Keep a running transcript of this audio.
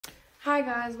Hi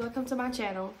guys, welcome to my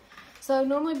channel. So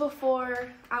normally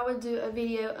before I would do a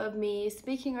video of me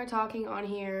speaking or talking on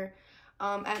here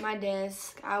at my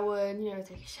desk. I would,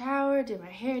 take a shower, do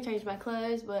my hair, change my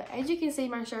clothes, but as you can see,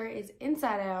 my shirt is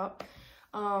inside out.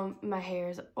 My hair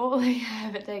is oily, I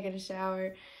haven't taken a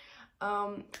shower,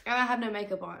 and I have no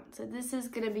makeup on. So this is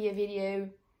gonna be a video,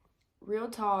 real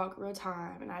talk, real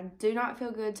time, and I do not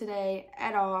feel good today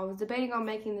at all. I was debating on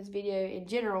making this video in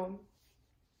general,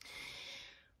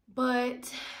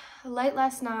 but late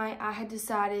last night, I had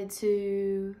decided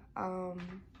to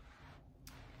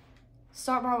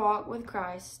start my walk with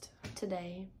Christ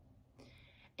today.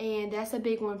 And that's a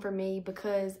big one for me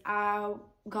because I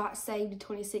got saved in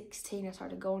 2016. I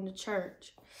started going to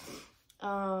church.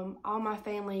 All my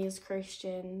family is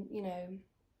Christian,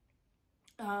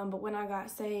 but when I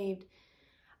got saved,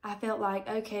 I felt like,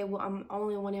 okay, well, I'm the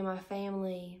only one in my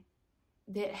family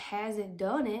that hasn't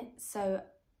done it. So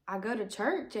I go to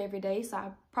church every day, so I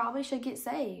probably should get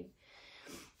saved.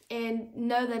 And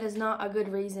no, that is not a good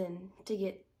reason to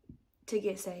get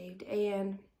saved.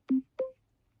 And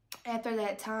after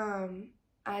that time,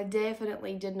 I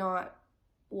definitely did not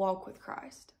walk with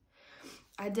Christ.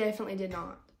 I definitely did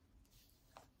not.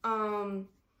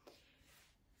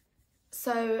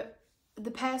 So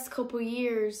the past couple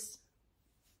years,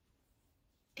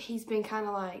 he's been kind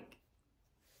of like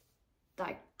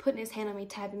putting his hand on me,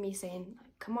 tapping me, saying,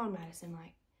 come on, Madison,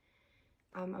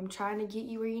 I'm trying to get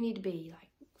you where you need to be,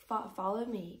 follow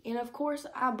me. And of course,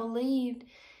 I believed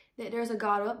that there's a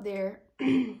God up there.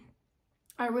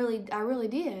 I really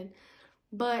did.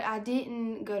 But I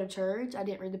didn't go to church. I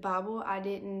didn't read the Bible. I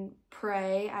didn't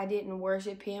pray. I didn't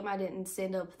worship him. I didn't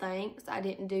send up thanks. I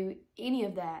didn't do any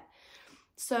of that.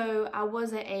 So I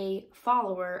wasn't a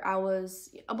follower. I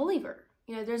was a believer.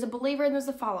 There's a believer and there's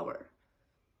a follower.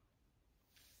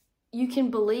 You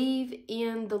can believe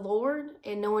in the Lord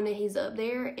and knowing that he's up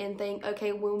there and think,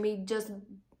 okay, well, me just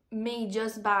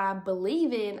by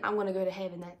believing, I'm going to go to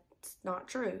heaven. That's not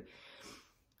true.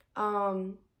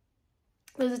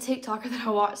 There's a TikToker that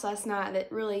I watched last night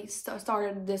that really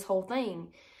started this whole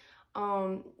thing.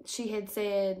 She had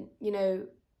said,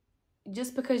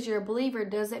 just because you're a believer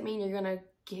doesn't mean you're going to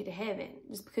get to heaven.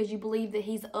 Just because you believe that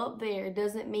he's up there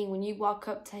doesn't mean when you walk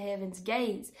up to heaven's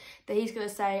gates that he's going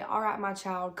to say, all right, my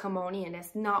child, come on in.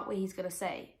 That's not what he's going to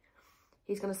say.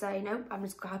 He's going to say, nope, I'm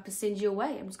just going to have to send you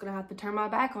away. I'm just going to have to turn my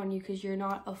back on you because you're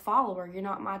not a follower. You're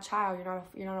not my child. You're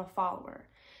not a follower.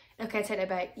 Okay, take that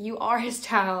back. You are his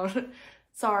child.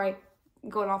 Sorry,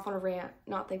 going off on a rant,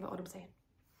 not thinking about what I'm saying.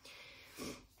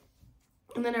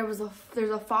 And then there's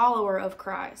a follower of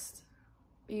Christ.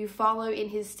 You follow in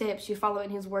his steps. You follow in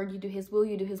his word. You do his will.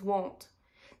 You do his want.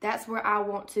 That's where I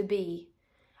want to be.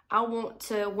 I want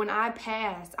to, when I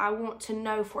pass, I want to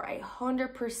know for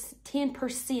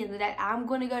 110% that I'm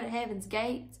going to go to heaven's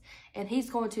gates and he's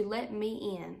going to let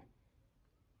me in.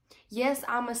 Yes,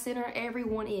 I'm a sinner.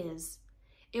 Everyone is.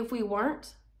 If we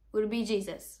weren't, it would be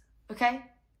Jesus. Okay?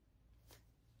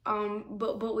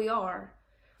 But we are.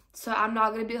 So I'm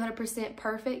not going to be 100%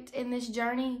 perfect in this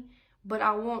journey. But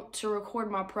I want to record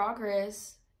my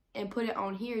progress and put it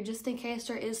on here just in case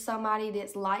there is somebody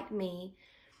that's like me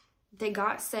that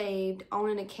got saved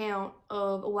on an account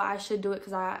of, well, I should do it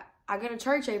because I go to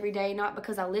church every day, not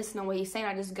because I listen to what he's saying.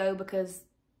 I just go because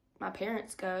my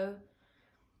parents go.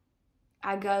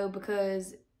 I go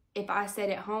because if I sat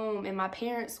at home and my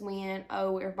parents went,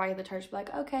 oh, everybody at the church would be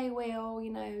like, okay, well,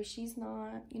 she's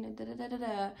not,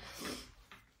 da-da-da-da-da.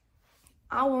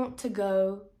 I want to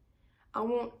go. I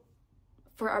want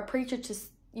for a preacher to,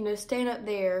 stand up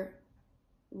there,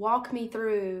 walk me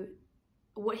through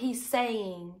what he's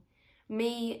saying,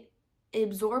 me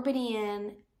absorb it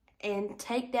in and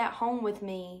take that home with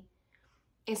me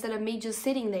instead of me just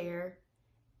sitting there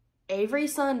every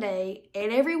Sunday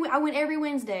and I went every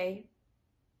Wednesday,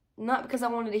 not because I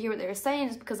wanted to hear what they were saying,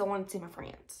 just because I wanted to see my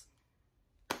friends.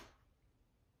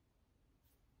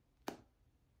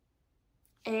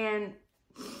 And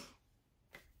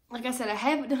like I said, I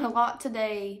haven't done a lot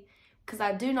today because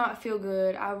I do not feel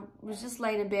good. I was just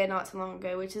laying in bed not too long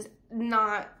ago, which is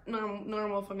not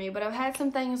normal for me. But I've had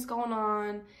some things going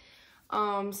on.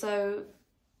 So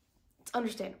it's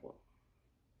understandable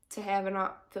to have a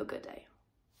not feel good day.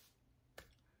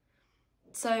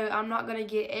 So I'm not going to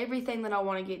get everything that I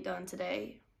want to get done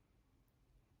today.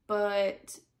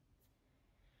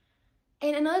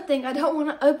 And another thing, I don't want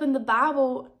to open the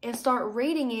Bible and start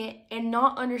reading it and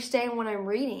not understand what I'm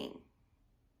reading.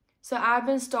 So I've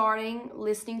been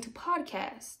listening to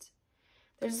podcasts.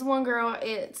 There's this one girl,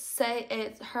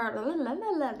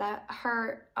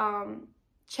 her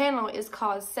channel is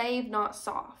called Save Not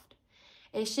Soft.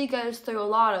 And she goes through a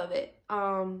lot of it.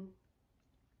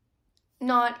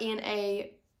 not in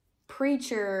a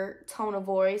preacher tone of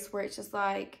voice where it's just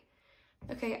like,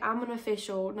 okay, I'm an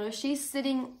official. No, she's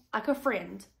sitting like a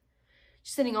friend.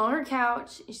 She's sitting on her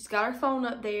couch, and she's got her phone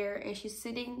up there, and she's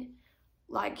sitting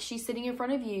like she's sitting in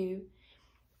front of you,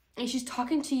 and she's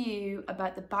talking to you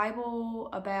about the Bible,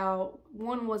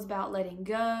 one was about letting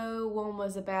go, one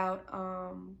was about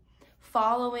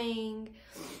following.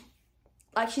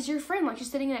 Like, she's your friend, like she's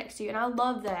sitting next to you, and I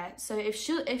love that. So if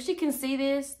she can see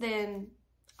this, then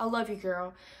I love you,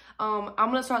 girl. I'm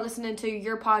gonna start listening to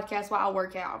your podcast while I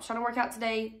work out. I'm trying to work out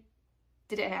today.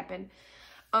 Didn't happen.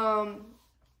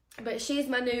 But she's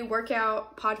my new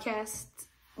workout podcast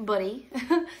buddy.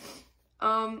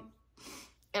 And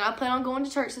I plan on going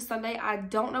to church this Sunday. I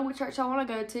don't know what church I want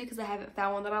to go to because I haven't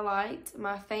found one that I liked.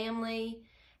 My family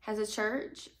has a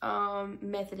church,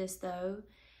 Methodist though,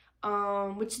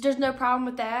 which there's no problem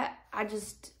with that.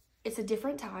 It's a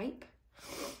different type.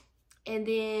 And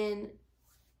then,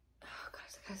 oh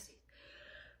gosh, I gotta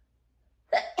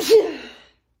see.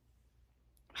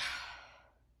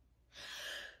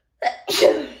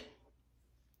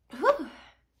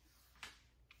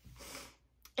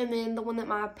 And then the one that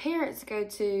my parents go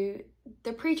to,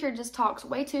 the preacher just talks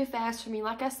way too fast for me.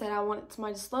 Like I said, I want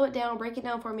somebody to slow it down, break it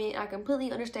down for me, and I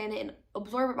completely understand it and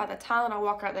absorb it by the time that I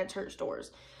walk out that church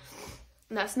doors.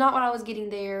 And that's not what I was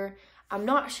getting there. I'm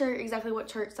not sure exactly what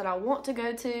church that I want to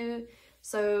go to.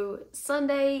 So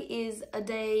Sunday is a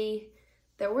day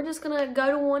that we're just going to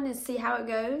go to one and see how it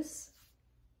goes.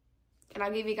 And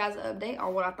I'll give you guys an update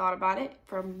on what I thought about it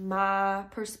from my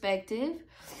perspective.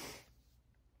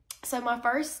 So my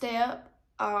first step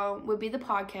would be the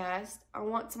podcast. I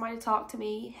want somebody to talk to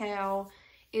me how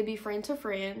it'd be friend to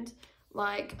friend,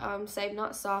 like Save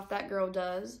Not Soft, that girl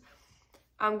does.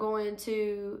 I'm going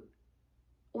to,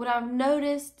 what I've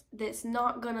noticed that's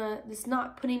not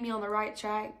putting me on the right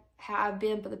track, how I've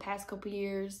been for the past couple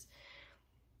years,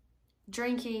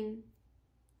 drinking,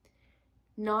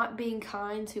 not being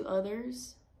kind to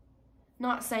others.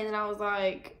 Not saying that I was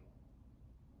like,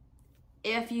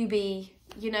 F-U-B,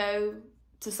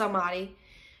 to somebody,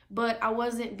 but I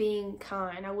wasn't being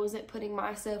kind. I wasn't putting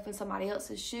myself in somebody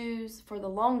else's shoes for the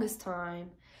longest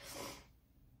time.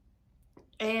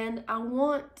 And I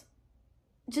want,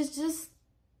 just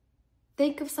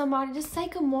think of somebody, just say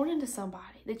good morning to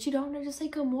somebody that you don't know, just say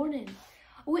good morning.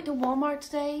 I went to Walmart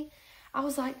today. I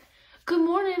was like, good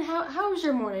morning, how was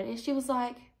your morning? And she was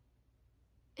like,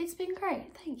 it's been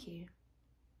great, thank you.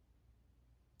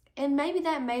 And maybe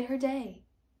that made her day.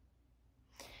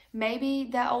 Maybe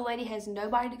that old lady has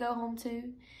nobody to go home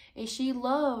to, and she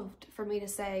loved for me to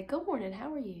say, good morning,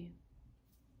 how are you?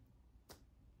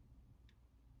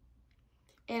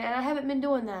 And I haven't been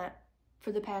doing that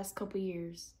for the past couple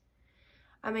years.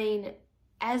 I mean,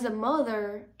 as a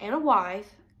mother and a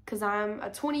wife, because I'm a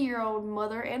 20-year-old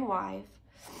mother and wife,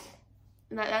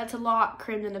 and that's a lot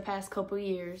crammed in the past couple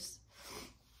years.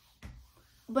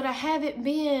 But I haven't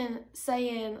been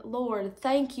saying, Lord,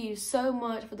 thank you so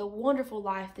much for the wonderful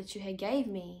life that you had gave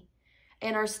me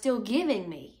and are still giving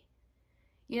me.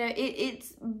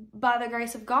 It's by the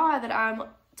grace of God that I'm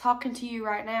talking to you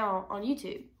right now on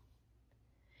YouTube.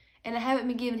 And I haven't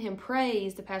been giving him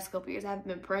praise the past couple years. I haven't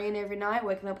been praying every night,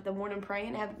 waking up in the morning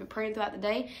praying. I haven't been praying throughout the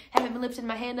day. I haven't been lifting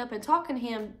my hand up and talking to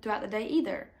him throughout the day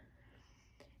either.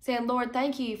 Saying, Lord,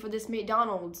 thank you for this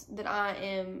McDonald's that I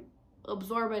am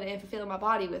absorbing and fulfilling my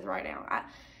body with right now.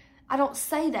 I don't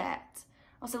say that.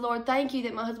 I'll say, Lord, thank you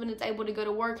that my husband is able to go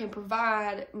to work and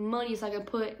provide money so I can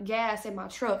put gas in my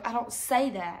truck. I don't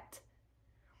say that.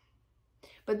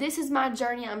 But this is my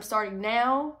journey. I'm starting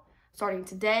now, starting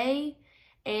today,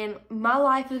 and my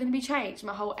life is going to be changed.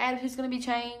 My whole attitude is going to be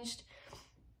changed.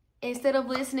 Instead of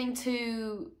listening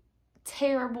to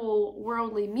terrible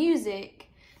worldly music,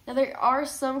 now, there are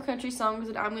some country songs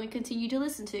that I'm going to continue to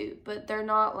listen to, but they're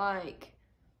not like,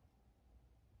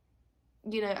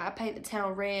 I Paint the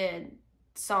Town Red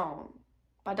song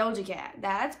by Doja Cat.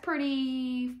 That's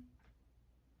pretty,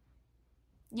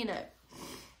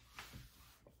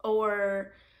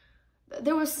 Or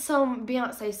there was some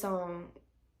Beyonce song,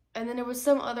 and then there was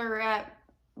some other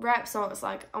rap song that's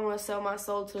like, I want to sell my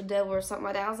soul to the devil or something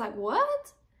like that. I was like,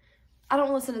 what? I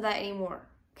don't listen to that anymore,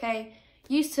 okay?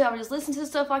 Used to, I would just listen to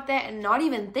stuff like that and not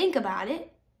even think about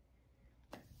it.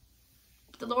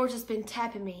 But the Lord's just been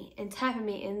tapping me and tapping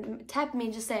me and tapping me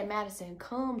and just saying, Madison,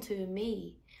 come to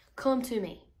me. Come to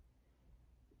me.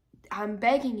 I'm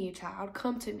begging you, child,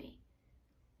 come to me.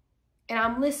 And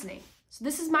I'm listening. So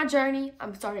this is my journey.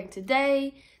 I'm starting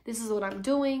today. This is what I'm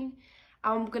doing.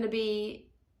 I'm going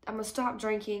to stop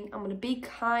drinking. I'm going to be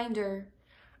kinder.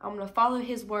 I'm going to follow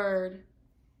his word.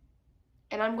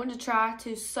 And I'm going to try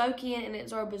to soak in and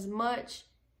absorb as much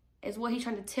as what he's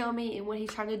trying to tell me and what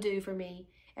he's trying to do for me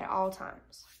at all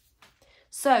times.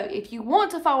 So if you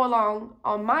want to follow along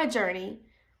on my journey,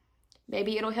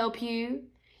 maybe it'll help you.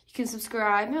 You can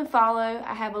subscribe and follow.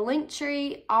 I have a link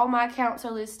tree. All my accounts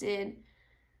are listed.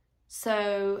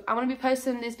 So I'm going to be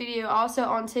posting this video also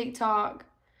on TikTok.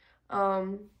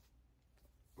 And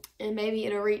maybe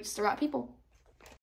it'll reach the right people.